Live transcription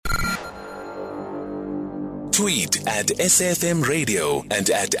Tweet at SFM Radio and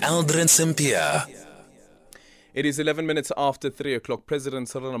at Aldrin Sampear. It is 11 minutes after 3 o'clock. President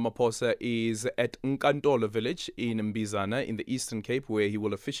Cyril Ramaphosa is at Nkantolo village in Mbizana in the Eastern Cape, where he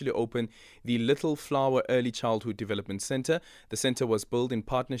will officially open the Little Flower Early Childhood Development Centre. The centre was built in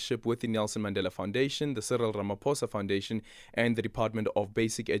partnership with the Nelson Mandela Foundation, the Cyril Ramaphosa Foundation and the Department of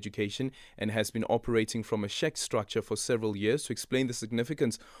Basic Education, and has been operating from a shack structure for several years. To explain the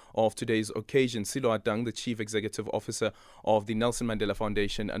significance of today's occasion, Sello Hatang, the Chief Executive Officer of the Nelson Mandela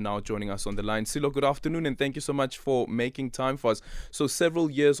Foundation, are now joining us on the line. Sello, good afternoon and thank you so much for making time for us. So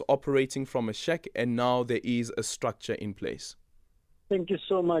several years operating from a shack, and now there is a structure in place. Thank you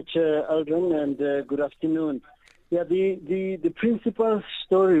so much, Aldrin, and good afternoon. Yeah, the principal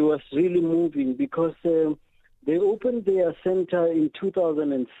story was really moving because they opened their center in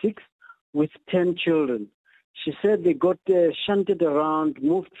 2006 with 10 children. She said they got shunted around,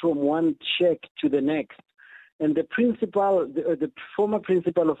 moved from one shack to the next. And the principal, the former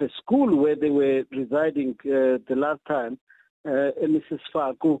principal of a school where they were residing the last time, Mrs.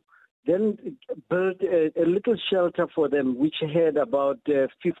 Faku, then built a little shelter for them, which had about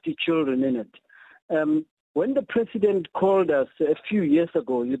 50 children in it. When the president called us a few years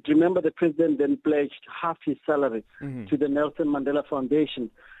ago, you'd remember the president then pledged half his salary to the Nelson Mandela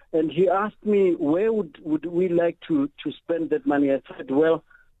Foundation. And he asked me, where would we like to spend that money? I said, well,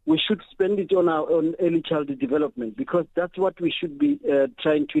 we should spend it on our own early childhood development because that's what we should be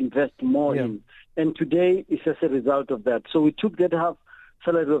trying to invest more in. And today is as a result of that. So we took that half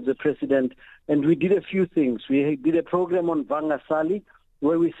salary of the president and we did a few things. We did a program on Vangasali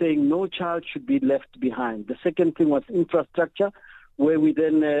where we're saying no child should be left behind. The second thing was infrastructure, where we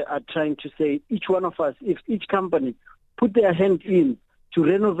then are trying to say each one of us, if each company put their hand in to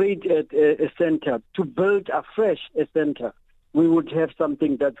renovate a center, to build afresh a center, we would have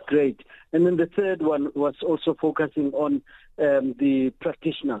something that's great. And then the third one was also focusing on the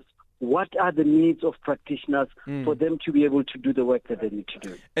practitioners. What are the needs of practitioners for them to be able to do the work that they need to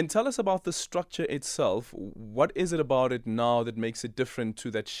do? And tell us about the structure itself. What is it about it now that makes it different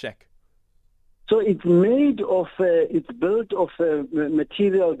to that shack? So it's made of, it's built of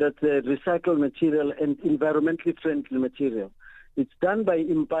material that's recycled material and environmentally friendly material. It's done by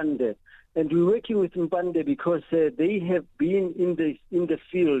Impande. And we're working with Mbande because they have been in the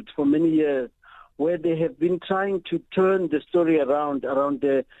field for many years, where they have been trying to turn the story around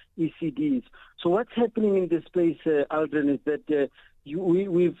the ECDs. So what's happening in this space, Aldrin, is that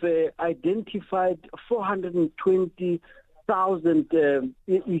we've identified 420,000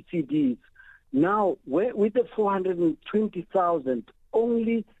 ECDs. Now, with the 420,000,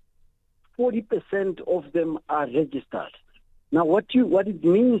 only 40% of them are registered. Now, what it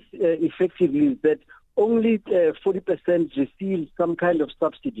means effectively is that only 40% receive some kind of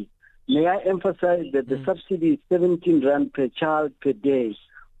subsidy. May I emphasize that the subsidy is 17 rand per child per day,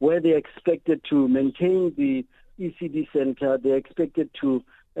 where they're expected to maintain the ECD center, they're expected to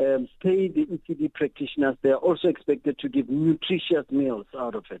pay the ECD practitioners, they're also expected to give nutritious meals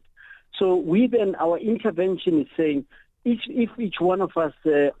out of it. So we then, our intervention is saying, if each one of us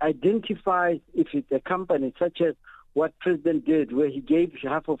identifies, if it's a company such as what President did, where he gave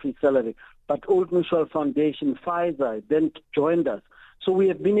half of his salary, but Old Mutual Foundation, Pfizer, then joined us. So we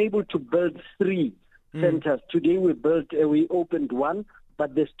have been able to build 3 centers. Today we opened one,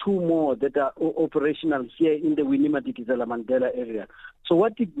 but there's 2 more that are operational here in the Winnie Madikizela Mandela area. So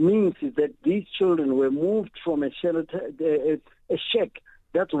what it means is that these children were moved from a shelter, a shack.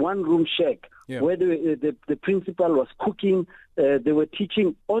 That's one-room shack, where the principal was cooking. They were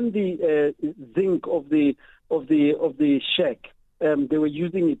teaching on the zinc of the shack. They were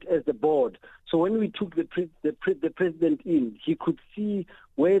using it as the board. So when we took the president in, he could see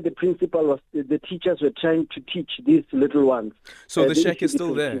where the principal was. The teachers were trying to teach these little ones. So the shack is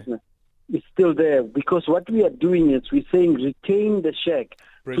still there. It's still there because what we are doing is we're saying retain the shack.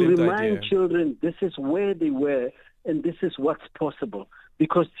 Brilliant to remind idea. children this is where they were and this is what's possible.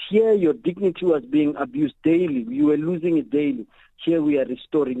 Because here your dignity was being abused daily. You were losing it daily. Here we are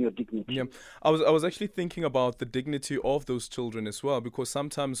restoring your dignity. Yeah, I was actually thinking about the dignity of those children as well, because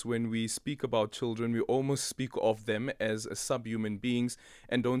sometimes when we speak about children, we almost speak of them as subhuman beings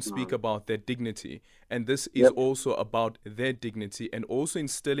and don't speak about their dignity. And this is also about their dignity and also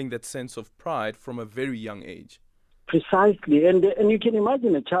instilling that sense of pride from a very young age. Precisely. And you can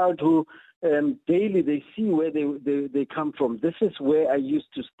imagine a child who daily they see where they come from. This is where I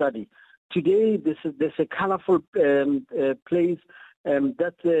used to study. Today, there's a colorful place.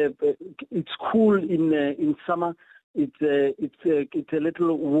 It's cool in summer. It's a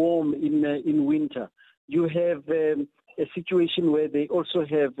little warm in winter. You have a situation where they also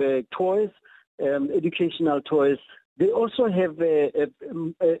have toys. educational toys. They also have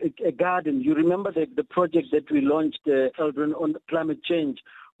a garden. You remember the project that we launched, Eldrin, on climate change,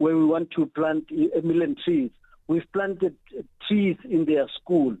 where we want to plant 1 million trees. We've planted trees in their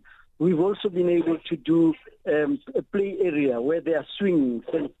school. We've also been able to do a play area where there are swings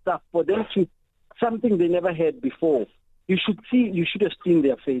and stuff for them to, something they never had before. You should have seen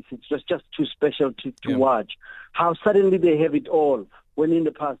their faces. It was just too special to watch. How suddenly they have it all, when in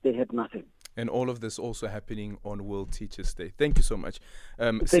the past they had nothing. And all of this also happening on World Teachers' Day. Thank you so much.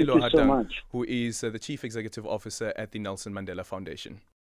 Thank Sello you so Hatang, much. who is the Chief Executive Officer at the Nelson Mandela Foundation.